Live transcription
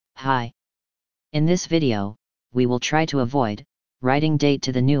Hi. In this video, we will try to avoid writing date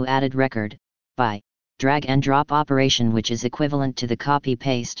to the new added record by drag and drop operation, which is equivalent to the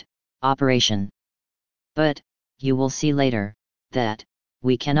copy-paste operation. But you will see later that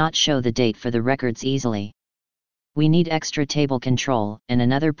we cannot show the date for the records easily. We need extra table control and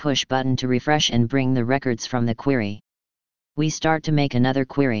another push button to refresh and bring the records from the query. We start to make another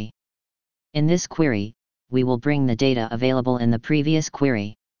query. In this query, we will bring the data available in the previous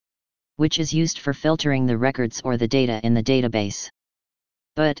query, which is used for filtering the records or the data in the database.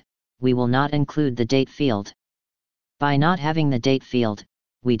 But we will not include the date field. By not having the date field,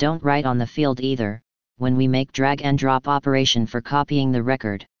 we don't write on the field either, when we make drag and drop operation for copying the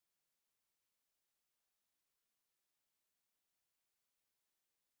record.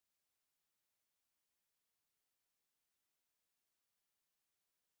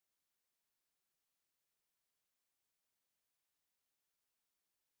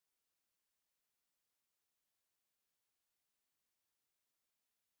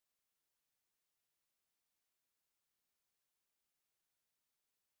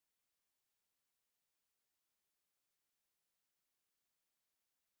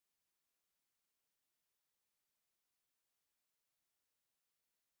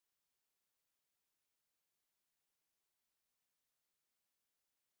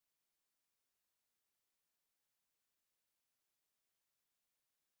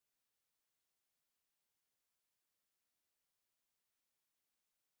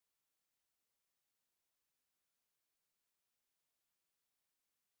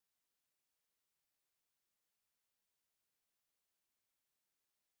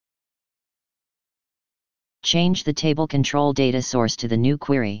 Change the table control data source to the new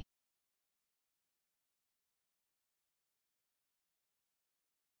query.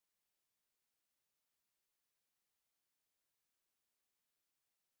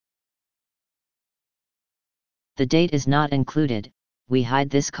 The date is not included, we hide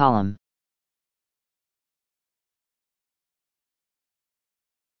this column.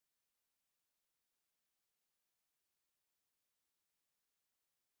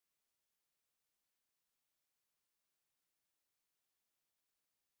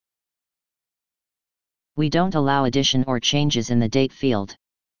 We don't allow addition or changes in the date field.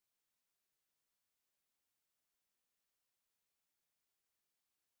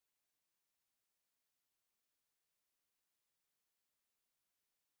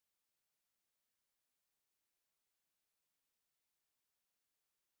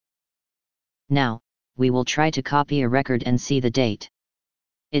 Now, we will try to copy a record and see the date.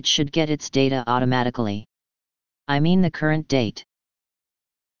 It should get its data automatically. I mean the current date.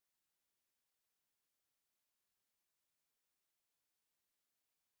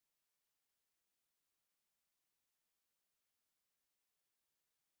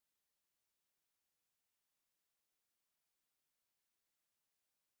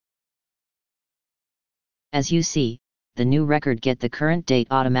 As you see, the new record get the current date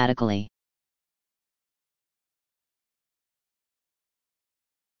automatically.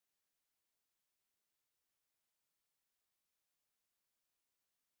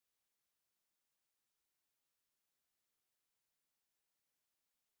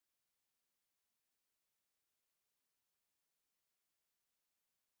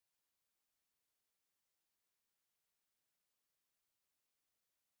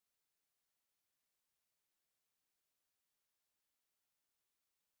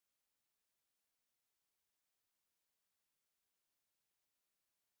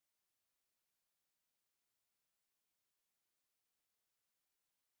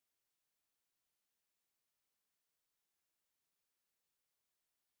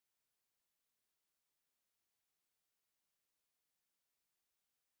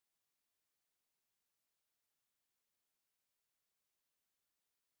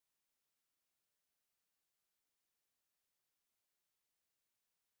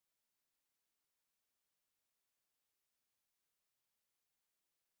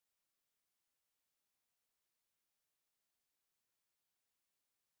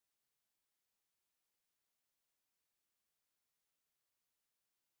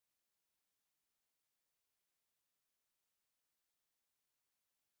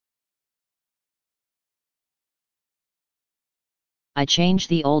 I change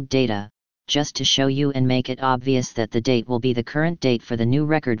the old data, just to show you and make it obvious that the date will be the current date for the new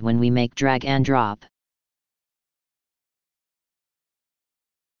record when we make drag and drop.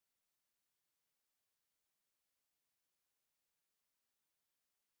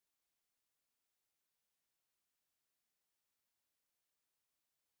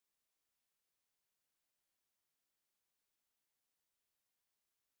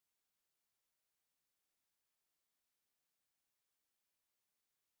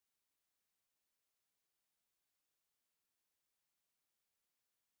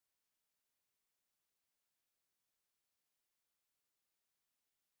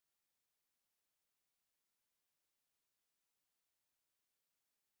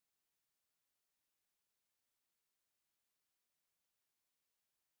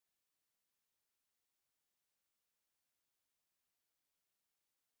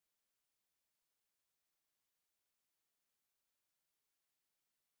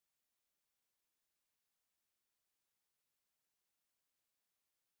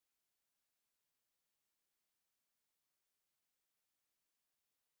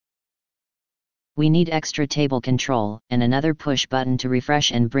 We need extra table control and another push button to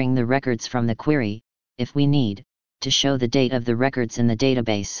refresh and bring the records from the query, if we need, to show the date of the records in the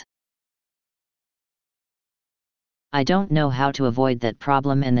database. I don't know how to avoid that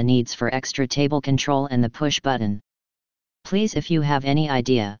problem and the needs for extra table control and the push button. Please, if you have any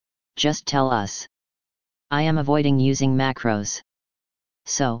idea, just tell us. I am avoiding using macros.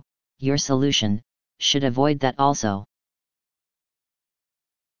 So, your solution should avoid that also.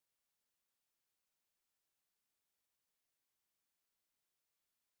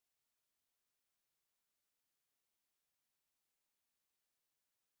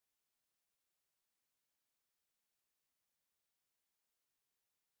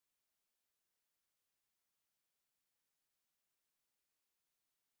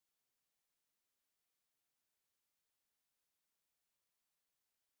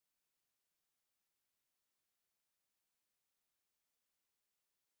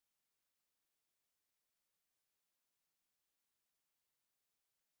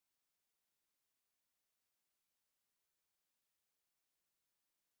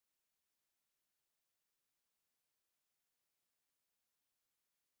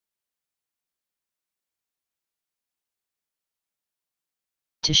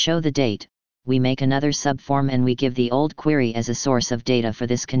 To show the date, we make another subform and we give the old query as a source of data for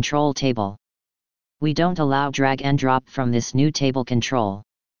this control table. We don't allow drag and drop from this new table control.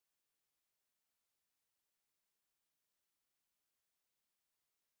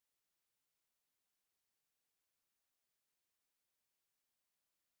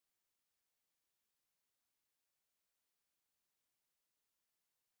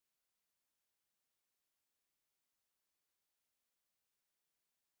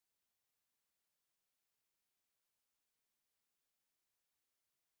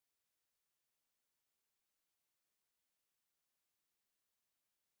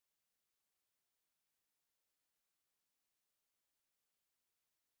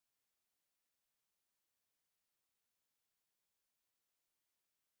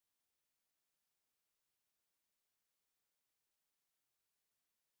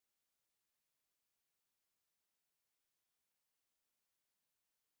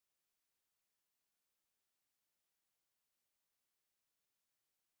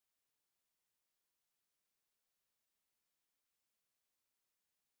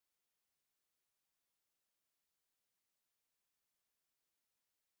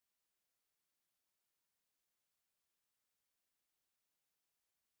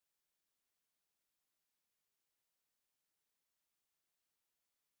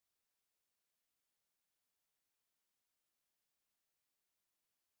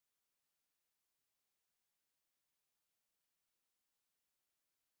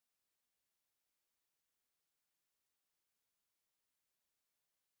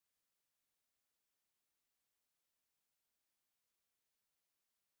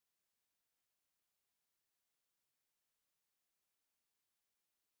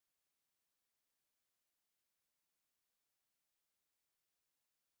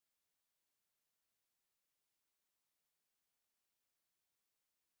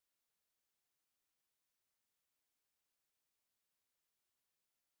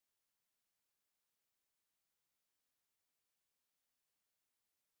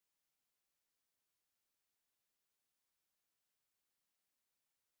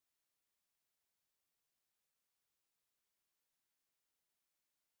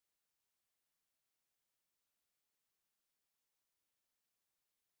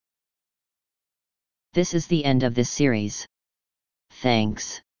 This is the end of this series.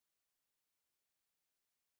 Thanks.